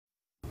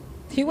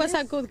He was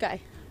a good guy,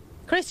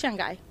 Christian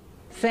guy.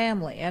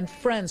 Family and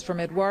friends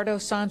from Eduardo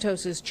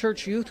Santos's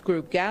church youth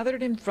group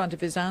gathered in front of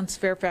his aunt's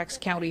Fairfax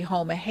County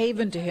home, a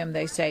haven to him,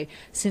 they say,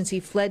 since he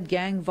fled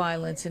gang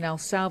violence in El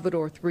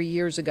Salvador 3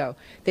 years ago.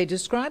 They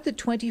described the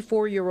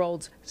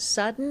 24-year-old's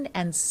sudden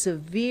and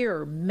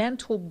severe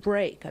mental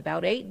break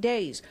about 8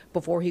 days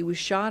before he was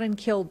shot and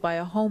killed by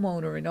a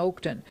homeowner in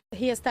Oakton.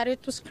 He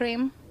started to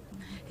scream.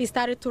 He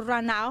started to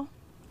run out.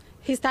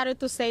 He started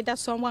to say that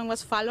someone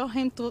was following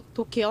him to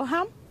kill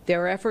him.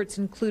 Their efforts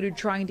included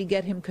trying to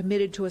get him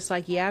committed to a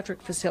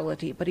psychiatric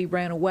facility, but he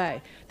ran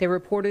away. They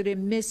reported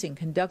him missing,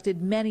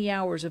 conducted many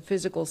hours of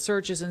physical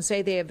searches, and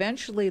say they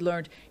eventually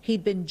learned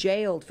he'd been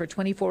jailed for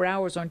 24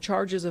 hours on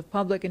charges of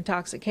public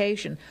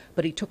intoxication,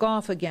 but he took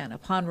off again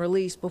upon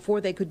release before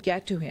they could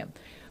get to him.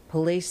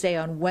 Police say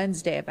on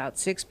Wednesday about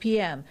 6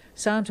 p.m.,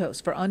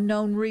 Santos, for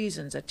unknown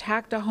reasons,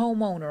 attacked a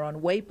homeowner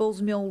on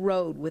Waples Mill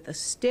Road with a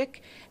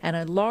stick and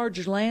a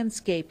large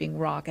landscaping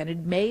rock and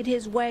had made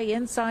his way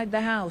inside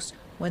the house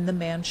when the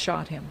man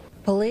shot him.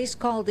 Police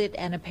called it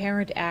an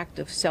apparent act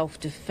of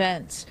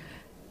self-defense.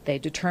 They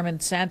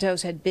determined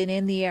Santos had been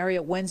in the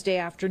area Wednesday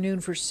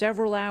afternoon for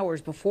several hours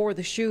before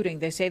the shooting.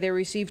 They say they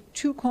received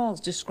 2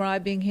 calls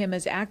describing him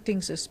as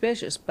acting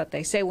suspicious, but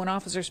they say when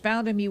officers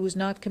found him, he was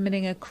not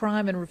committing a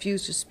crime and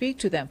refused to speak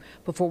to them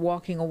before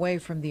walking away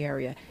from the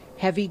area.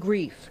 Heavy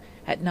grief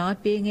at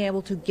not being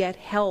able to get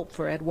help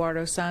for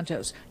Eduardo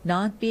Santos,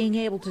 not being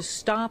able to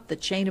stop the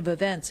chain of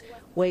events,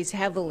 weighs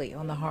heavily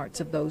on the hearts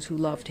of those who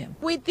loved him.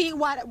 We did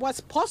what was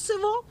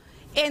possible,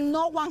 and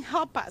no one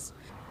helped us.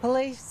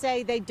 Police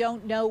say they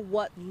don't know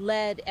what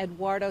led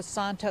Eduardo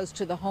Santos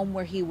to the home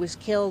where he was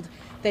killed.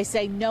 They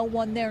say no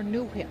one there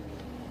knew him.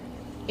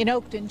 In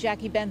Oakton,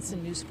 Jackie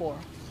Bensen, News 4.